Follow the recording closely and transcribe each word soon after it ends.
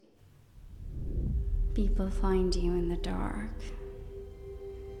People find you in the dark.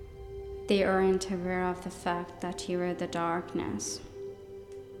 They aren't aware of the fact that you are the darkness.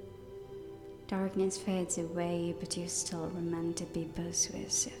 Darkness fades away, but you still remain to be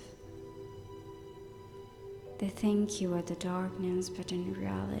persuasive. They think you are the darkness, but in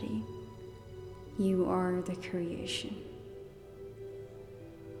reality, you are the creation.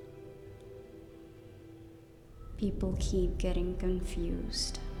 People keep getting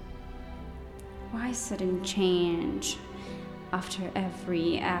confused. Why sudden change after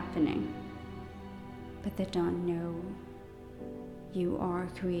every happening? But they don't know you are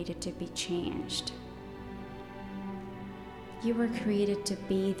created to be changed. You were created to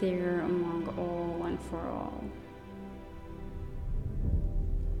be there among all and for all.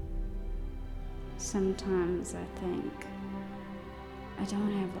 Sometimes I think I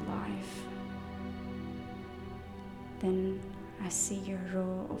don't have a life. Then I see a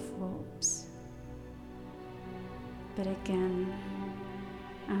row of hopes. But again,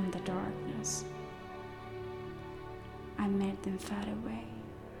 I'm the darkness. I made them fade away.